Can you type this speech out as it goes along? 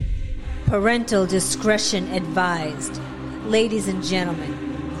Parental discretion advised. Ladies and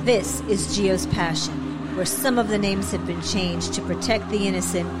gentlemen, this is Gio's Passion, where some of the names have been changed to protect the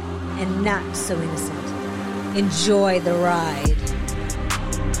innocent and not so innocent. Enjoy the ride.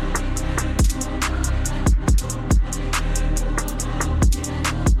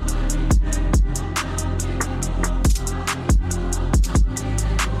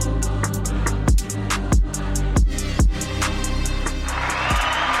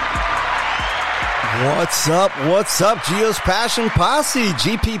 What's up, Gio's Passion Posse,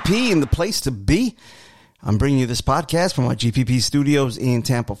 GPP, and the place to be. I'm bringing you this podcast from our GPP studios in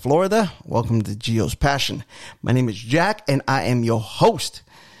Tampa, Florida. Welcome to Gio's Passion. My name is Jack, and I am your host.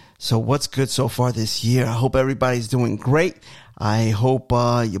 So what's good so far this year? I hope everybody's doing great. I hope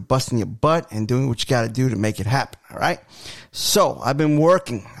you're busting your butt and doing what you got to do to make it happen, all right? So I've been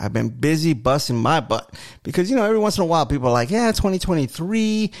working. I've been busy busting my butt because, you know, every once in a while people are like, yeah,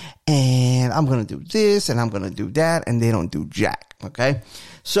 2023, and I'm going to do this and I'm going to do that, and they don't do jack, okay?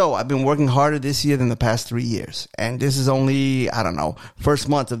 So I've been working harder this year than the past 3 years, and this is only, first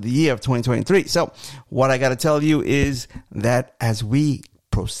month of the year of 2023. So what I got to tell you is that as we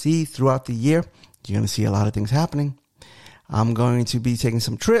proceed throughout the year, you're going to see a lot of things happening. I'm going to be taking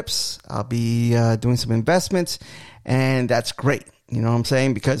some trips. I'll be doing some investments, and that's great. You know what I'm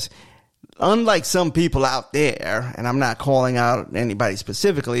saying? Because unlike some people out there, and I'm not calling out anybody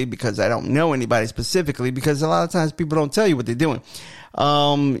specifically because I don't know anybody specifically, because a lot of times people don't tell you what they're doing.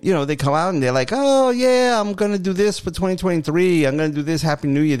 You know, they come out and they're like, oh yeah, I'm going to do this for 2023. I'm going to do this. Happy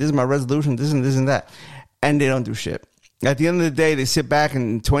New Year. This is my resolution. This and this and that. And they don't do shit. At the end of the day, they sit back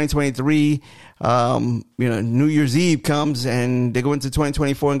in 2023, New Year's Eve comes and they go into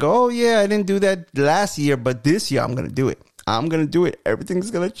 2024 and go, oh yeah, I didn't do that last year, but this year I'm going to do it. I'm going to do it.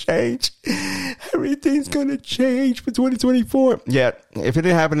 Everything's going to change. Everything's going to change for 2024. Yeah, if it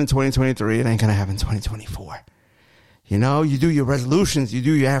didn't happen in 2023, it ain't going to happen in 2024. You know, you do your resolutions, you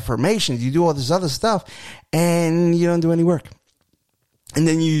do your affirmations, you do all this other stuff, and you don't do any work. And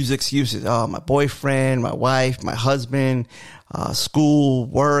then you use excuses. Oh, my boyfriend, my wife, my husband, school,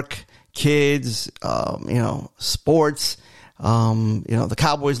 work, kids, sports, the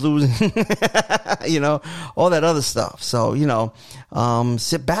Cowboys losing, all that other stuff. So,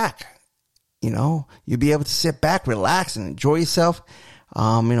 sit back, you'll be able to sit back, relax and enjoy yourself.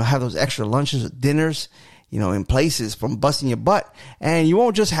 Have those extra lunches or dinners, in places from busting your butt. And you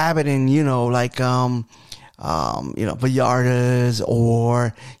won't just have it in, Vallarta's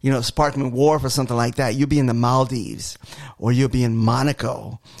or, Sparkman Wharf or something like that. You'll be in the Maldives or you'll be in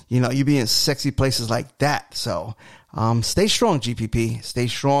Monaco. You'll be in sexy places like that. So, stay strong, GPP. Stay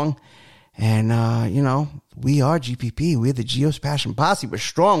strong. And, we are GPP. We're the Gio's Passion Posse. We're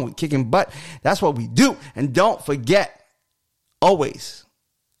strong. We're kicking butt. That's what we do. And don't forget, always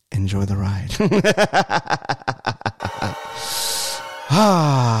enjoy the ride.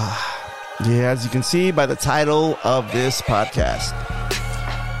 Yeah, as you can see by the title of this podcast,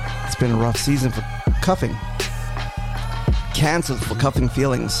 it's been a rough season for cuffing. Canceled for cuffing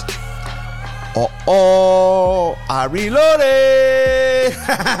feelings. I reloaded.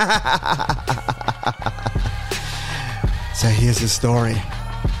 So here's the story.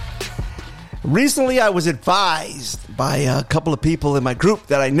 Recently, I was advised by a couple of people in my group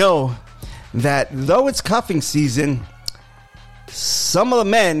that I know that though it's cuffing season, some of the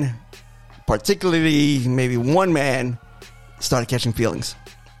men, particularly maybe one man, started catching feelings.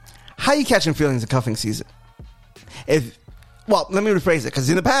 How are you catching feelings in cuffing season? Let me rephrase it, because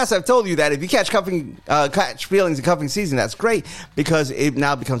in the past I've told you that if you catch feelings in cuffing season, that's great because it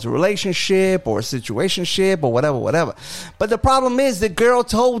now becomes a relationship or a situationship or whatever. But the problem is the girl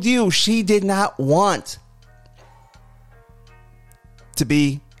told you she did not want to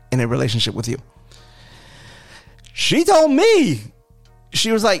be in a relationship with you. She told me.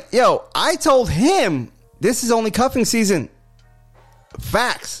 She was like, yo, I told him this is only cuffing season.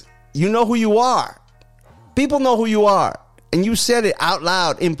 Facts. You know who you are. People know who you are. And you said it out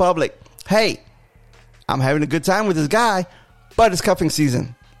loud in public. Hey, I'm having a good time with this guy, but it's cuffing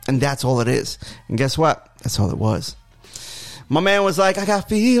season. And that's all it is. And guess what? That's all it was. My man was like, I got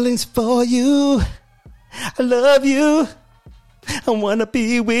feelings for you. I love you. I want to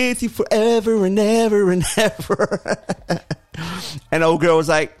be with you forever and ever and ever. And old girl was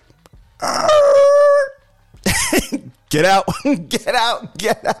like, get out, get out,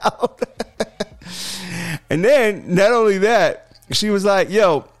 get out. And then, not only that, she was like,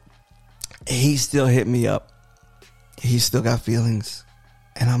 yo, he still hit me up. He still got feelings.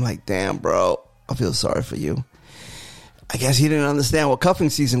 And I'm like, damn, bro, I feel sorry for you. I guess he didn't understand what cuffing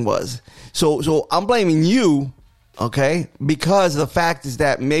season was. So I'm blaming you Okay, because the fact is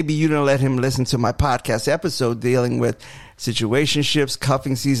that maybe you didn't let him listen to my podcast episode dealing with situationships,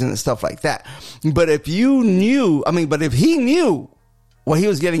 cuffing season, and stuff like that. But if he knew what he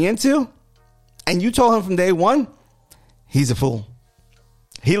was getting into, and you told him from day one, he's a fool.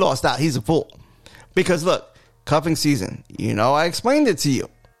 He lost out. He's a fool. Because look, cuffing season, I explained it to you.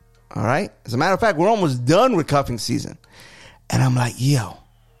 All right. As a matter of fact, we're almost done with cuffing season. And I'm like, yo,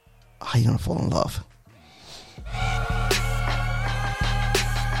 how you gonna fall in love?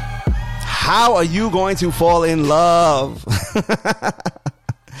 How are you going to fall in love?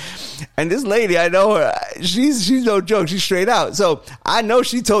 And this lady, I know her. She's no joke. She's straight out. So I know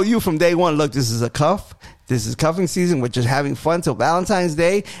she told you from day one, look, this is a cuff. This is cuffing season. We're just having fun till Valentine's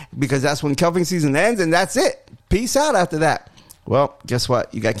Day because that's when cuffing season ends, and that's it. Peace out after that. Well, guess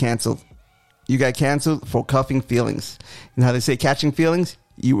what? You got canceled. You got canceled for cuffing feelings. You know how they say catching feelings?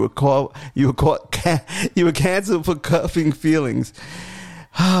 You were canceled for cuffing feelings.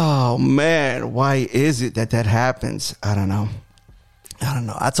 Oh man, why is it that happens? I don't know.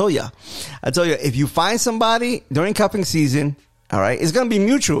 I told you, if you find somebody during cuffing season, all right, it's going to be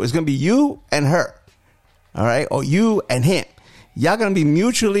mutual. It's going to be you and her, all right, or you and him. Y'all going to be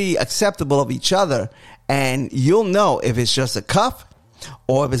mutually acceptable of each other, and you'll know if it's just a cuff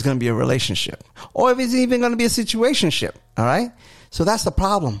or if it's going to be a relationship or if it's even going to be a situationship, all right? So that's the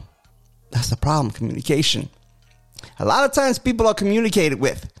problem. Communication. A lot of times people are communicated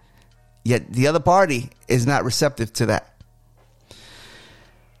with, yet the other party is not receptive to that.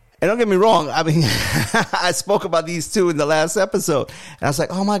 And don't get me wrong, I mean, I spoke about these two in the last episode. And I was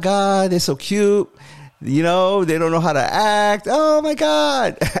like, oh my God, they're so cute. They don't know how to act. Oh my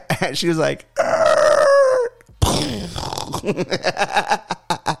God. And she was like,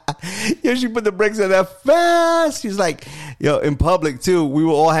 she put the brakes on that fast. She's like, in public too, we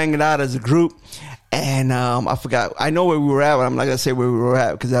were all hanging out as a group. And I forgot. I know where we were at, but I'm not going to say where we were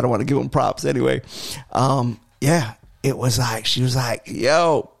at because I don't want to give them props anyway. It was like, she was like,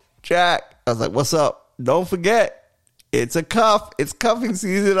 yo, Jack. I was like, what's up? Don't forget, it's a cuff. It's cuffing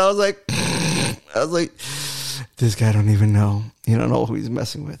season. I was like, this guy don't even know. He don't know who he's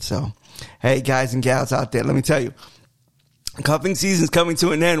messing with. So, hey, guys and gals out there, let me tell you, cuffing season is coming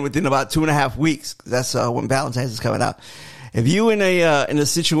to an end within about 2.5 weeks. That's when Valentine's is coming out. If you in a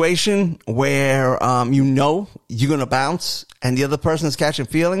situation where you're gonna bounce and the other person is catching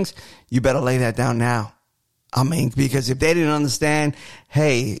feelings, you better lay that down now. I mean, because if they didn't understand,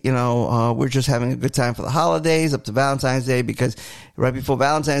 hey, we're just having a good time for the holidays up to Valentine's Day, because right before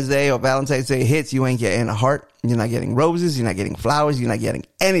Valentine's Day or Valentine's Day hits, you ain't getting a heart, you're not getting roses, you're not getting flowers, you're not getting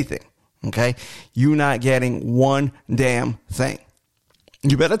anything. Okay, you're not getting one damn thing.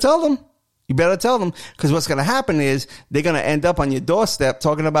 You better tell them. Because what's going to happen is they're going to end up on your doorstep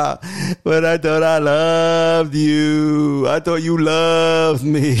talking about, but I thought I loved you. I thought you loved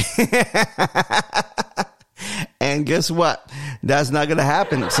me. And guess what? That's not going to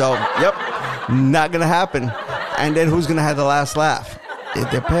happen. So, yep, not going to happen. And then who's going to have the last laugh?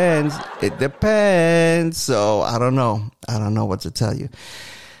 It depends. So, I don't know what to tell you.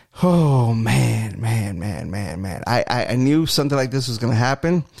 Oh, man. I knew something like this was going to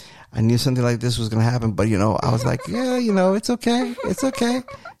happen. But, I was like, yeah, it's okay.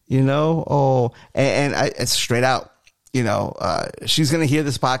 And it's straight out, she's going to hear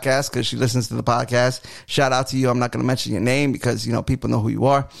this podcast because she listens to the podcast. Shout out to you. I'm not going to mention your name because, people know who you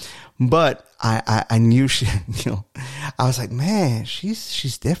are. But I knew she, I was like, man,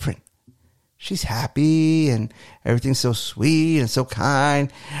 she's different. She's happy and everything's so sweet and so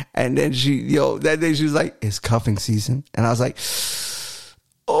kind. And then that day she was like, it's cuffing season. And I was like,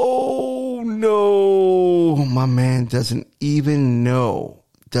 oh no, my man doesn't even know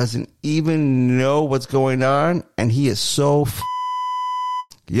what's going on. And he is so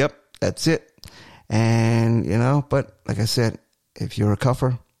yep, that's it. And, but like I said, if you're a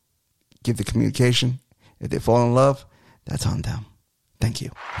cuffer, give the communication. If they fall in love, that's on them. Thank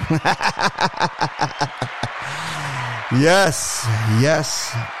you. Yes.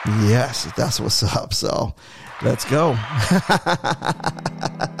 That's what's up. So let's go.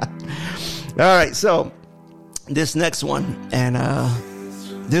 All right. So this next one, and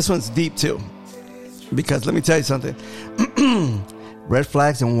this one's deep too, because let me tell you something. Red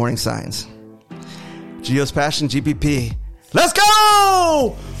flags and warning signs. Gio's Passion, GPP. Let's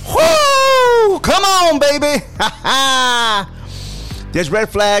go! Woo! Come on, baby. There's red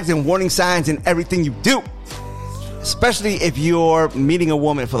flags and warning signs in everything you do, especially if you're meeting a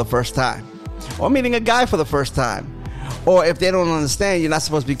woman for the first time or meeting a guy for the first time, or if they don't understand you're not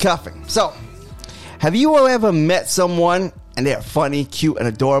supposed to be cuffing. So, have you ever met someone and they're funny, cute, and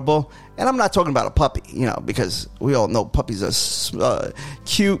adorable, And I'm not talking about a puppy, because we all know puppies are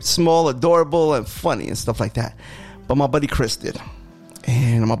cute, small, adorable, and funny and stuff like that. But my buddy Chris did.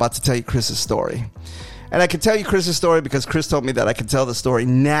 And I'm about to tell you Chris's story. And I can tell you Chris's story because Chris told me that I can tell the story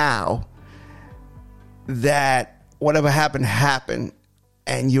now, that whatever happened, happened.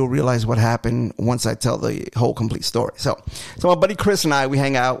 And you'll realize what happened once I tell the whole complete story. So my buddy Chris and I, we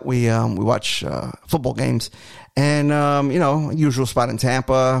hang out. We watch football games. And, usual spot in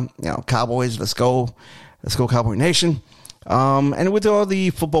Tampa, Cowboys, let's go Cowboy Nation. And with all the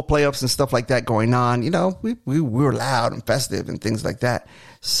football playoffs and stuff like that going on, we were loud and festive and things like that.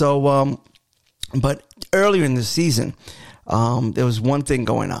 So, but earlier in the season, there was one thing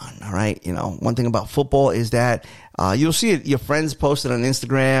going on, all right? One thing about football is that you'll see it, your friends posted on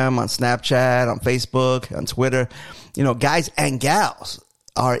Instagram, on Snapchat, on Facebook, on Twitter. Guys and gals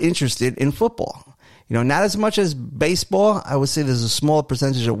are interested in football. Not as much as baseball. I would say there's a small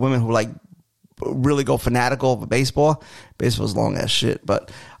percentage of women who really go fanatical over baseball. Baseball's long as shit.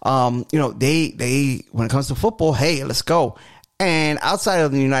 But, they when it comes to football, hey, let's go. And outside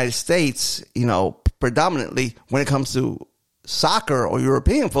of the United States, predominantly when it comes to soccer or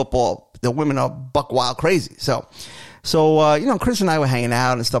European football, the women are buck wild crazy. So Chris and I were hanging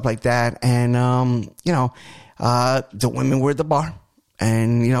out and stuff like that. And, the women were at the bar.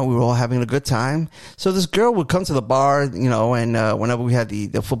 And, we were all having a good time. So this girl would come to the bar, and whenever we had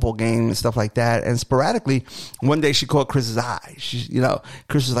the football game and stuff like that. And sporadically, one day she caught Chris's eye.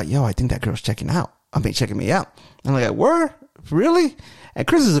 Chris was like, yo, I think that girl's checking me out. I'm like, word? Really? And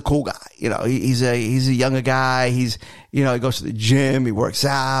Chris is a cool guy. He's a younger guy. He goes to the gym. He works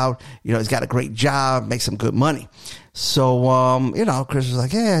out. He's got a great job, makes some good money. So, Chris was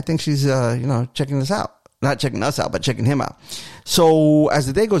like, yeah, I think she's, checking us out. Not checking us out, but checking him out. So as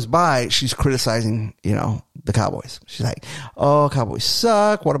the day goes by, she's criticizing, the Cowboys. She's like, oh, Cowboys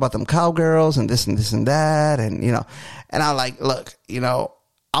suck. What about them Cowgirls and this and this and that? And, and I'm like, look,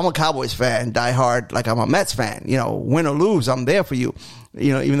 I'm a Cowboys fan, die hard, like I'm a Mets fan. Win or lose, I'm there for you.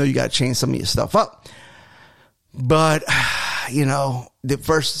 Even though you got to change some of your stuff up. But, the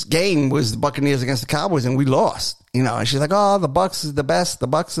first game was the Buccaneers against the Cowboys and we lost, and she's like, oh, the Bucs is the best. The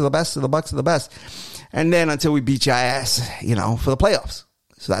Bucs are the best. The Bucs are the best. And then until we beat your ass, for the playoffs.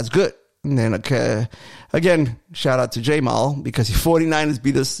 So that's good. And then, again, shout out to J-Mal because the 49ers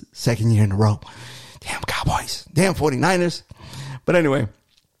beat us second year in a row. Damn Cowboys. Damn 49ers. But anyway,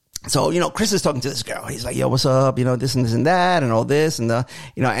 so, Chris is talking to this girl. He's like, yo, what's up? This and this and that and all this. And,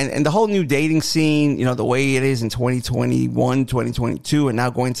 and the whole new dating scene, the way it is in 2021, 2022, and now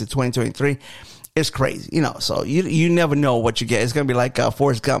going to 2023. It's crazy, So you never know what you get. It's going to be like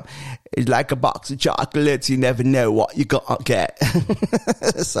Forrest Gump. It's like a box of chocolates. You never know what you're going to get.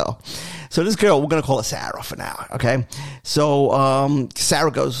 So this girl, we're going to call her Sarah for now. Okay. So,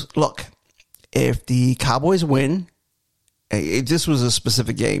 Sarah goes, look, if the Cowboys win, this was a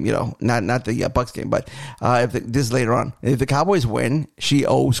specific game, not the Bucs game, but, this is later on. If the Cowboys win, she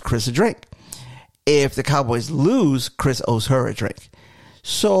owes Chris a drink. If the Cowboys lose, Chris owes her a drink.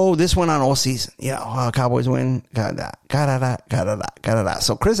 So this went on all season. Cowboys win.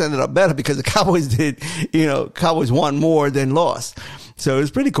 So Chris ended up better because the Cowboys did, Cowboys won more than lost. So it was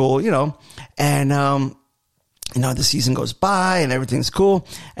pretty cool, and, the season goes by and everything's cool.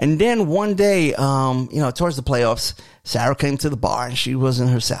 And then one day, towards the playoffs, Sarah came to the bar and she wasn't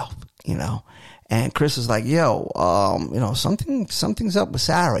herself, And Chris was like, yo, something's up with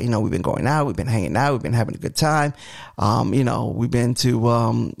Sarah. We've been going out, we've been hanging out, we've been having a good time. We've been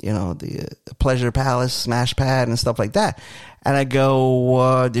to, the Pleasure Palace, Smash Pad and stuff like that. And I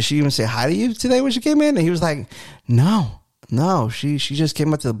go, did she even say hi to you today when she came in? And he was like, no, she just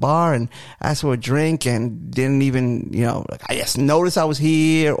came up to the bar and asked for a drink and didn't even, I guess notice I was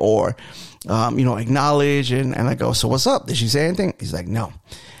here or, acknowledge. And I go, so what's up? Did she say anything? He's like, no.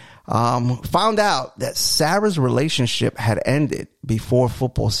 Found out that Sarah's relationship had ended before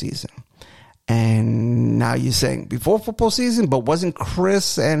football season. And now you're saying before football season, but wasn't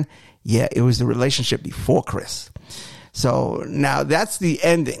Chris? And yeah, it was the relationship before Chris. So now that's the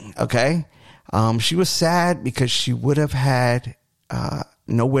ending. Okay. She was sad because she would have had,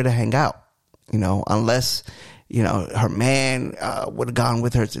 nowhere to hang out, unless, her man, would have gone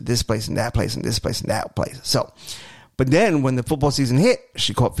with her to this place and that place and this place and that place. So, but then when the football season hit,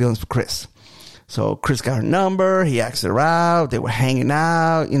 she caught feelings for Chris. So Chris got her number. He asked her out. They were hanging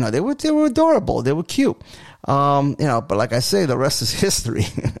out. They were adorable. They were cute. But like I say, the rest is history.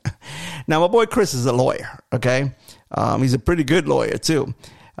 Now, my boy Chris is a lawyer. Okay. He's a pretty good lawyer too.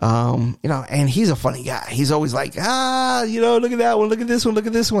 And he's a funny guy. He's always like, look at that one, look at this one, look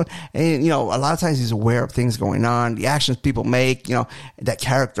at this one. And, a lot of times he's aware of things going on, the actions people make, that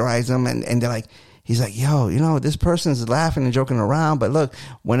characterize them. And they're like, he's like, this person's laughing and joking around, but look,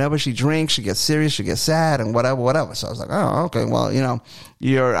 whenever she drinks, she gets serious, she gets sad and whatever. So I was like, oh, okay, well,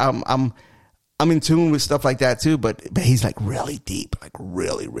 I'm in tune with stuff like that too, but he's like really deep, like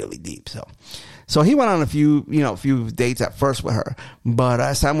really, really deep. So he went on a few dates at first with her, but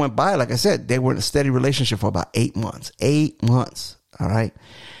as time went by, like I said, they were in a steady relationship for about 8 months. 8 months. All right.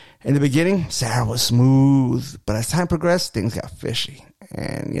 In the beginning, Sarah was smooth, but as time progressed, things got fishy.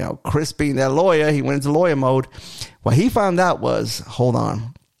 And, Chris being that lawyer, he went into lawyer mode. What he found out was,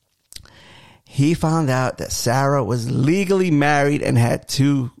 he found out that Sarah was legally married and had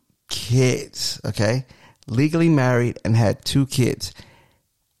 2 kids. Okay. Legally married and had 2 kids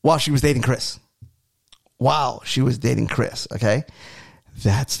while she was dating Chris. Okay.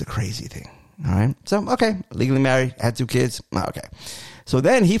 That's the crazy thing. All right. So, okay. Legally married, had 2 kids. Okay. So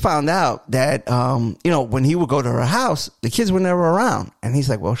then he found out that, when he would go to her house, the kids were never around. And he's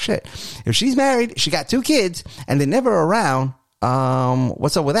like, well, shit, if she's married, she got 2 kids and they're never around.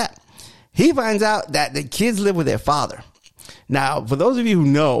 What's up with that? He finds out that the kids live with their father. Now, for those of you who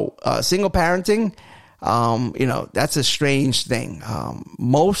know, single parenting, that's a strange thing.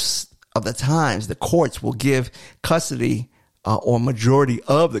 Most of the times the courts will give custody, or majority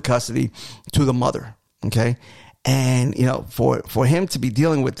of the custody to the mother. Okay. And, for him to be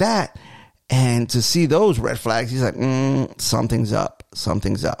dealing with that and to see those red flags, he's like, something's up.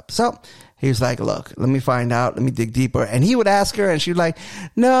 So he was like, look, let me find out. Let me dig deeper. And he would ask her and she'd like,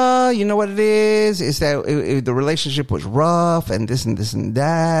 no, you know what it is? It's that the relationship was rough and this and this and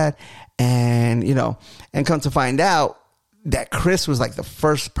that. And, and come to find out that Chris was like the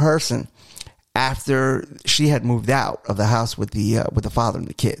first person after she had moved out of the house with the father and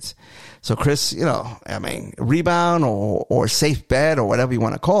the kids. So Chris, rebound or safe bet or whatever you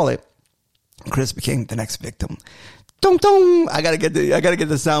want to call it, Chris became the next victim. Dum dum. I gotta get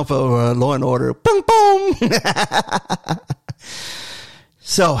the sound for Law and Order. Boom boom.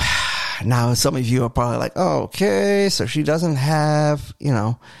 So now some of you are probably like, oh, okay, so she doesn't have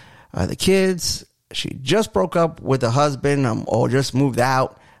the kids. She just broke up with the husband or just moved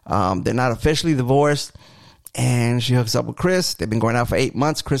out. They're not officially divorced. And she hooks up with Chris. They've been going out for 8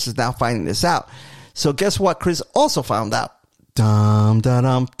 months. Chris is now finding this out. So guess what Chris also found out? Dum.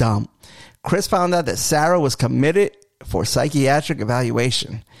 Chris found out that Sarah was committed for psychiatric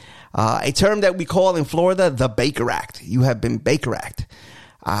evaluation. A term that we call in Florida, the Baker Act. You have been Baker Act.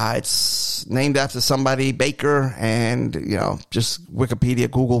 It's named after somebody, Baker, and, just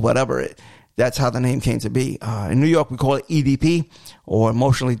Wikipedia, Google, whatever. That's how the name came to be. In New York, we call it EDP, or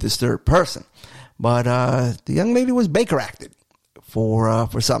emotionally disturbed person. But the young lady was Baker acted for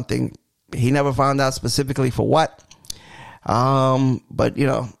something. He never found out specifically for what. But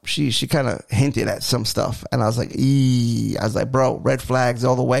she kind of hinted at some stuff, and I was like, bro, red flags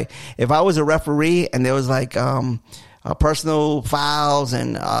all the way. If I was a referee and there was like personal fouls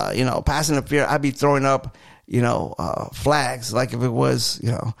and passing interference, I'd be throwing up flags like if it was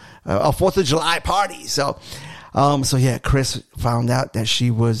a 4th of July party. So yeah, Chris found out that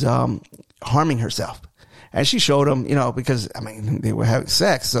she was harming herself, and she showed him, because they were having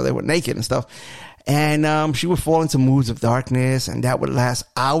sex, so they were naked and stuff. And she would fall into moods of darkness, and that would last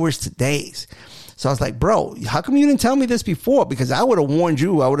hours to days. So I was like, bro, how come you didn't tell me this before? Because I would have warned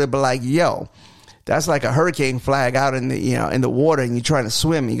you. I would have been like, yo, that's like a hurricane flag out in the, in the water, and you're trying to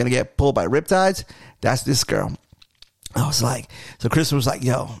swim, and you're going to get pulled by riptides. That's this girl. I was like, so Chris was like,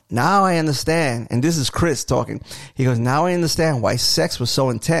 yo, now I understand. And this is Chris talking. He goes, now I understand why sex was so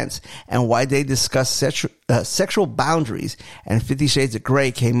intense and why they discussed sexual boundaries, and 50 Shades of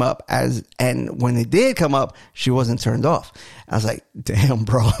Grey came up and when it did come up, she wasn't turned off. I was like, damn,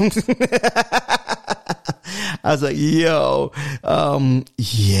 bro. I was like, yo,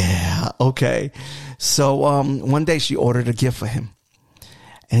 yeah, okay. So, one day she ordered a gift for him.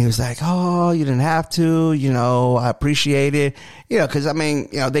 And he was like, oh, you didn't have to, I appreciate it. Cause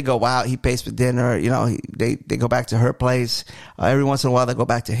they go out, he pays for dinner, they go back to her place. Every once in a while they go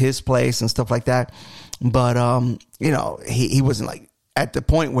back to his place and stuff like that. But, he wasn't like at the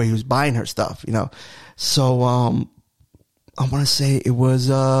point where he was buying her stuff, So, I want to say it was,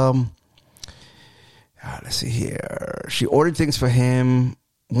 let's see here. She ordered things for him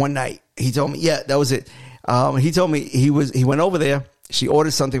one night. He told me, yeah, that was it. He told me he went over there. She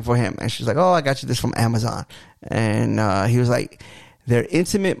ordered something for him, and she's like, oh, I got you this from Amazon. And he was like, their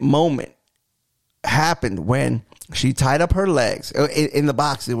intimate moment happened when she tied up her legs. In the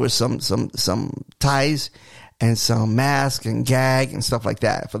box, there was some ties, and some mask and gag and stuff like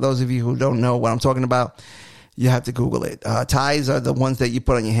that. For those of you who don't know what I'm talking about, you have to Google it. Ties are the ones that you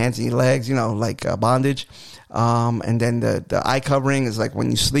put on your hands and your legs, like bondage. And then the eye covering is like when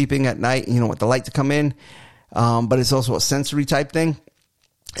you're sleeping at night, with the light to come in. But it's also a sensory type thing.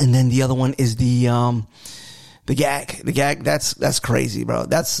 And then the other one is the gag. The gag, that's crazy, bro.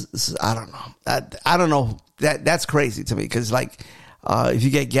 I don't know. I don't know. That's crazy to me. Cause if you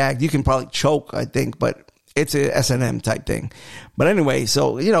get gagged, you can probably choke, I think, but it's a S&M type thing. But anyway,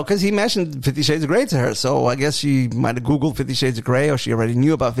 so, cause he mentioned 50 Shades of Grey to her. So I guess she might have Googled 50 Shades of Grey, or she already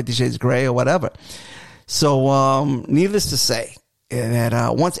knew about 50 Shades of Grey or whatever. So, needless to say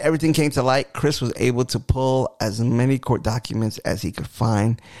that, once everything came to light, Chris was able to pull as many court documents as he could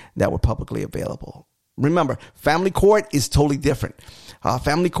find that were publicly available. Remember, family court is totally different.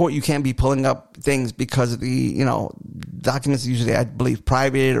 Family court, you can't be pulling up things because of the, documents usually, I believe,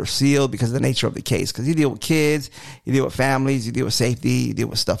 private or sealed because of the nature of the case. Because you deal with kids, you deal with families, you deal with safety, you deal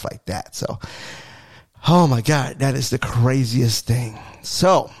with stuff like that. So, oh my God, that is the craziest thing.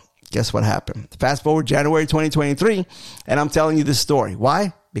 So, guess what happened? Fast forward January 2023, and I'm telling you this story.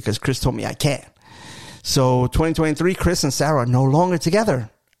 Why? Because Chris told me I can. So, 2023, Chris and Sarah are no longer together.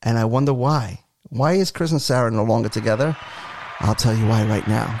 And I wonder why. Why is Chris and Sarah no longer together? I'll tell you why right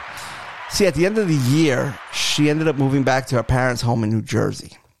now. See, at the end of the year, she ended up moving back to her parents' home in New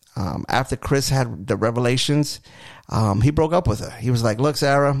Jersey. After Chris had the revelations, he broke up with her. He was like, look,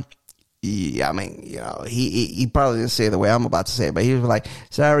 Sarah, he probably didn't say it the way I'm about to say it, but he was like,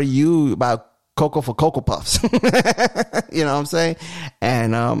 Sarah, you about Cocoa for Cocoa Puffs. You know what I'm saying?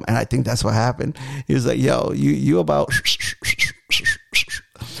 And I think that's what happened. He was like, yo, you about...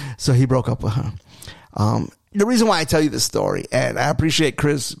 So he broke up with her. The reason why I tell you this story, and I appreciate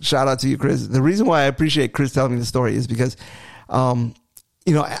Chris, shout out to you, Chris. The reason why I appreciate Chris telling me the story is because,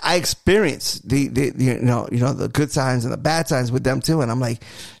 I experienced the good signs and the bad signs with them too. And I'm like,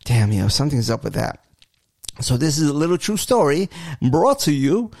 damn, something's up with that. So this is a little true story brought to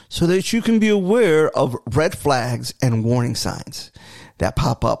you so that you can be aware of red flags and warning signs that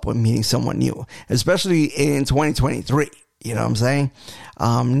pop up when meeting someone new, especially in 2023. You know what I'm saying?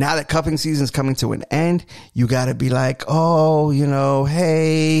 Now that cuffing season is coming to an end, you got to be like, oh,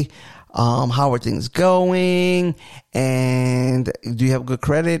 hey, how are things going? And do you have good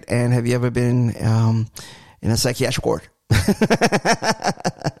credit? And have you ever been in a psychiatric ward?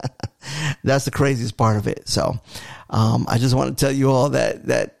 That's the craziest part of it. So I just want to tell you all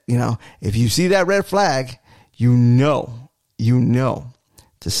that if you see that red flag, you know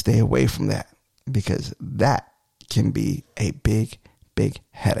to stay away from that, because that can be a big, big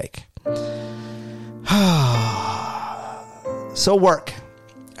headache. So work.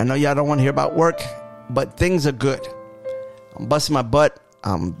 I know y'all don't want to hear about work, but things are good. I'm busting my butt.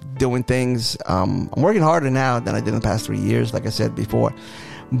 I'm doing things. I'm working harder now than I did in the past 3 years, like I said before.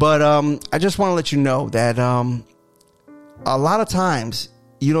 But I just want to let you know that a lot of times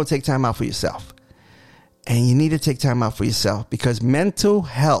you don't take time out for yourself. And you need to take time out for yourself, because mental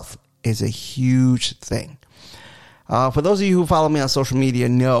health is a huge thing. For those of you who follow me on social media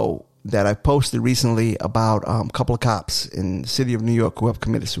know that I posted recently about a couple of cops in the city of New York who have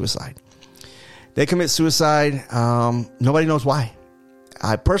committed suicide. They commit suicide. Nobody knows why.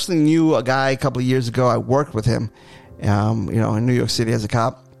 I personally knew a guy a couple of years ago. I worked with him, in New York City as a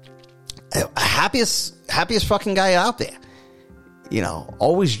cop. Happiest fucking guy out there.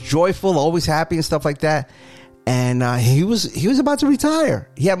 Always joyful, always happy and stuff like that. And he was about to retire.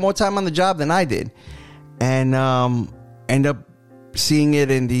 He had more time on the job than I did. And end up seeing it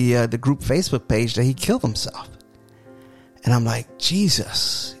in the group Facebook page that he killed himself. And I'm like,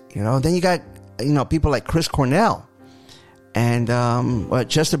 Jesus. Then you got, people like Chris Cornell and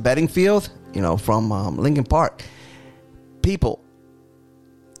Chester Bedingfield, from Lincoln Park. People,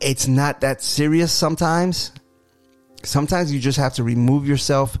 it's not that serious sometimes. Sometimes you just have to remove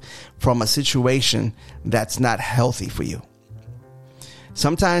yourself from a situation that's not healthy for you.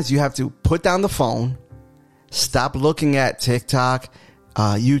 Sometimes you have to put down the phone, stop looking at TikTok,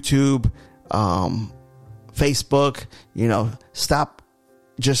 YouTube, Facebook, stop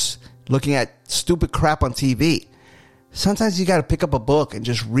just looking at stupid crap on TV. Sometimes you got to pick up a book and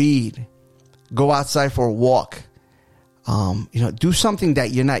just read, go outside for a walk, do something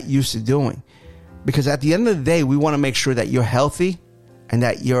that you're not used to doing. Because at the end of the day, we want to make sure that you're healthy and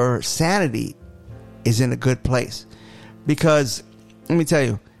that your sanity is in a good place. Because let me tell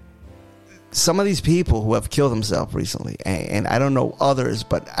you, some of these people who have killed themselves recently, and I don't know others,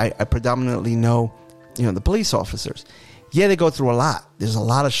 but I predominantly know, the police officers. Yeah, they go through a lot. There's a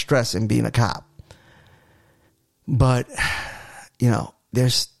lot of stress in being a cop. But,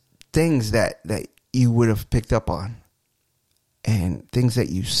 there's things that you would have picked up on and things that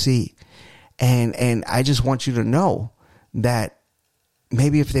you see. And I just want you to know that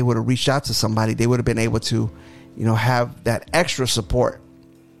maybe if they would have reached out to somebody, they would have been able to, have that extra support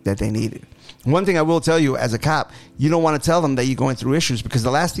that they needed. One thing I will tell you as a cop, you don't want to tell them that you're going through issues, because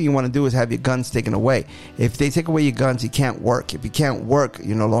the last thing you want to do is have your guns taken away. If they take away your guns, you can't work. If you can't work,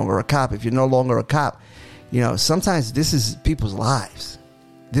 you're no longer a cop. If you're no longer a cop, sometimes this is people's lives.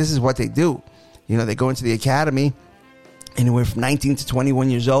 This is what they do. They go into the academy anywhere from 19 to 21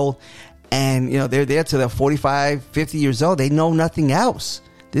 years old. And, they're there till they're 45, 50 years old. They know nothing else.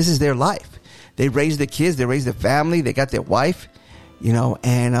 This is their life. They raise their kids. They raise their family. They got their wife,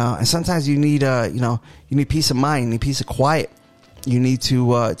 and sometimes you need, you need peace of mind. You need peace of quiet. You need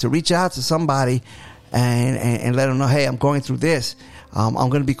to reach out to somebody and let them know, hey, I'm going through this. I'm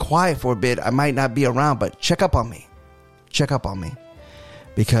going to be quiet for a bit. I might not be around, but check up on me. Check up on me,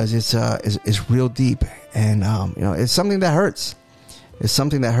 because it's real deep, and it's something that hurts. It's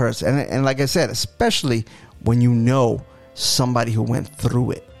something that hurts, and like I said, especially when you know somebody who went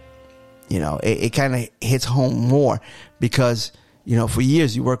through it. It kind of hits home more, because for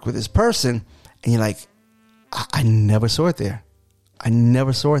years you work with this person, and you're like, I never saw it there. I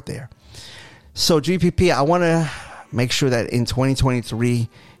never saw it there. So GPP, I want to make sure that in 2023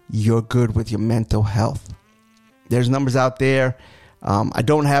 you're good with your mental health. There's numbers out there. I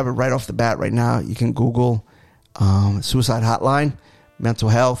don't have it right off the bat right now. You can Google suicide hotline, mental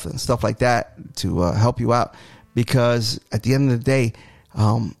health, and stuff like that to help you out, because at the end of the day,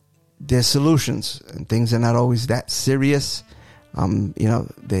 there's solutions, and things are not always that serious.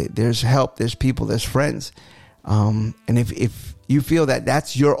 There's help, there's people, there's friends, and if you feel that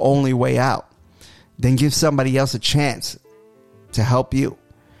that's your only way out, then give somebody else a chance to help you,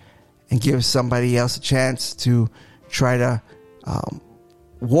 and give somebody else a chance to try to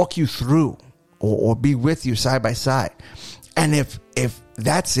walk you through, or be with you side by side. And if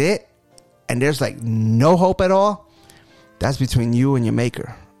that's it, and there's like no hope at all, that's between you and your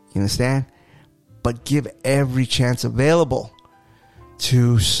maker. You understand? But give every chance available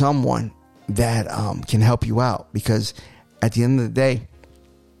to someone that can help you out, because at the end of the day,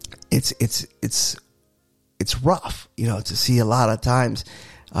 it's rough, to see a lot of times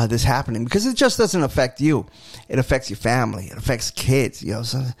this happening, because it just doesn't affect you. It affects your family. It affects kids.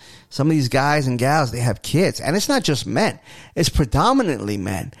 Some of these guys and gals, they have kids, and it's not just men. It's predominantly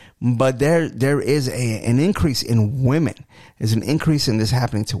men, but there is an increase in women. There's an increase in this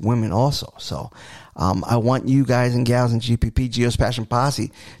happening to women also. So, I want you guys and gals in GPP, Geo's Passion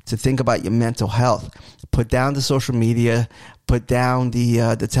Posse, to think about your mental health. Put down the social media, put down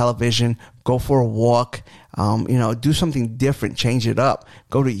the television, go for a walk, do something different, change it up,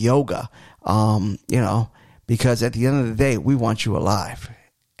 go to yoga, because at the end of the day, we want you alive,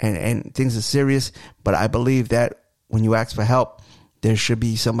 and things are serious, but I believe that when you ask for help, there should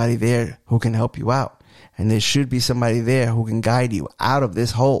be somebody there who can help you out, and there should be somebody there who can guide you out of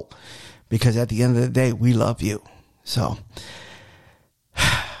this hole, because at the end of the day, we love you. So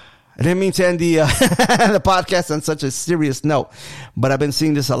I didn't mean to end the the podcast on such a serious note, but I've been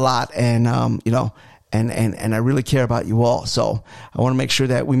seeing this a lot, and and I really care about you all. So I want to make sure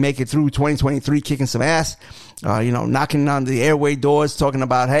that we make it through 2023 kicking some ass, knocking on the airway doors, talking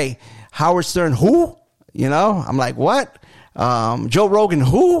about, hey, Howard Stern, who? I'm like, what? Joe Rogan,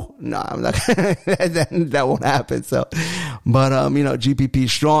 who? No, I'm not. That won't happen. So, but GPP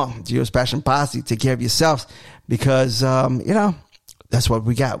strong, Geo's Passion Posse. Take care of yourselves, because that's what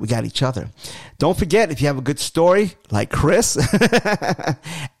we got. We got each other. Don't forget, if you have a good story like Chris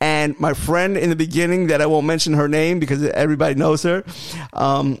and my friend in the beginning that I won't mention her name because everybody knows her.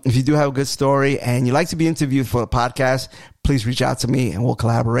 If you do have a good story and you like to be interviewed for a podcast, please reach out to me and we'll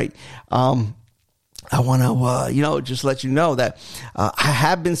collaborate. I want to, just let you know that I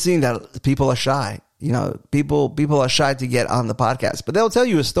have been seeing that people are shy. People are shy to get on the podcast, but they'll tell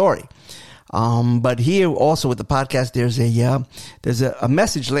you a story. But here also with the podcast, there's a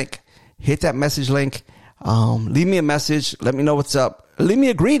message link. Hit that message link. Leave me a message. Let me know what's up. Leave me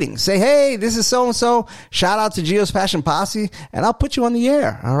a greeting. Say, hey, this is so-and-so. Shout out to Geo's Passion Posse, and I'll put you on the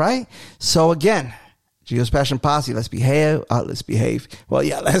air. All right. So again, Geo's Passion Posse, let's behave. Let's behave. Well,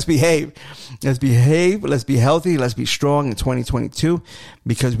 yeah, let's behave. Let's behave. Let's be healthy. Let's be strong in 2022,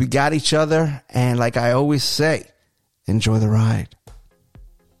 because we got each other. And like I always say, enjoy the ride.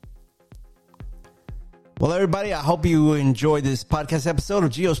 Well, everybody, I hope you enjoyed this podcast episode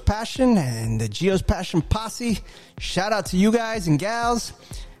of Geo's Passion and the Geo's Passion Posse. Shout out to you guys and gals.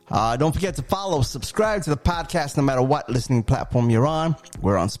 Don't forget to follow, subscribe to the podcast no matter what listening platform you're on.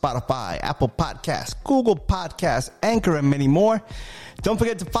 We're on Spotify, Apple Podcasts, Google Podcasts, Anchor, and many more. Don't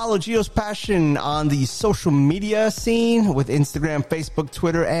forget to follow Geo's Passion on the social media scene with Instagram, Facebook,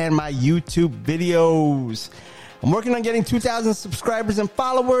 Twitter, and my YouTube videos. I'm working on getting 2,000 subscribers and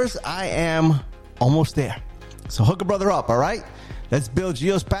followers. I am almost there. So hook a brother up, all right? Let's build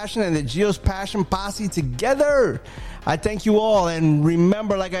Geo's Passion and the Geo's Passion Posse together. I thank you all. And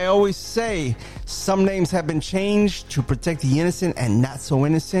remember, like I always say, some names have been changed to protect the innocent and not so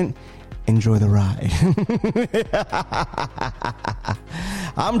innocent. Enjoy the ride.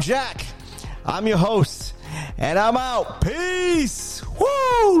 I'm Jack. I'm your host. And I'm out. Peace.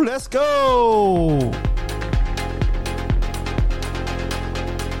 Woo! Let's go.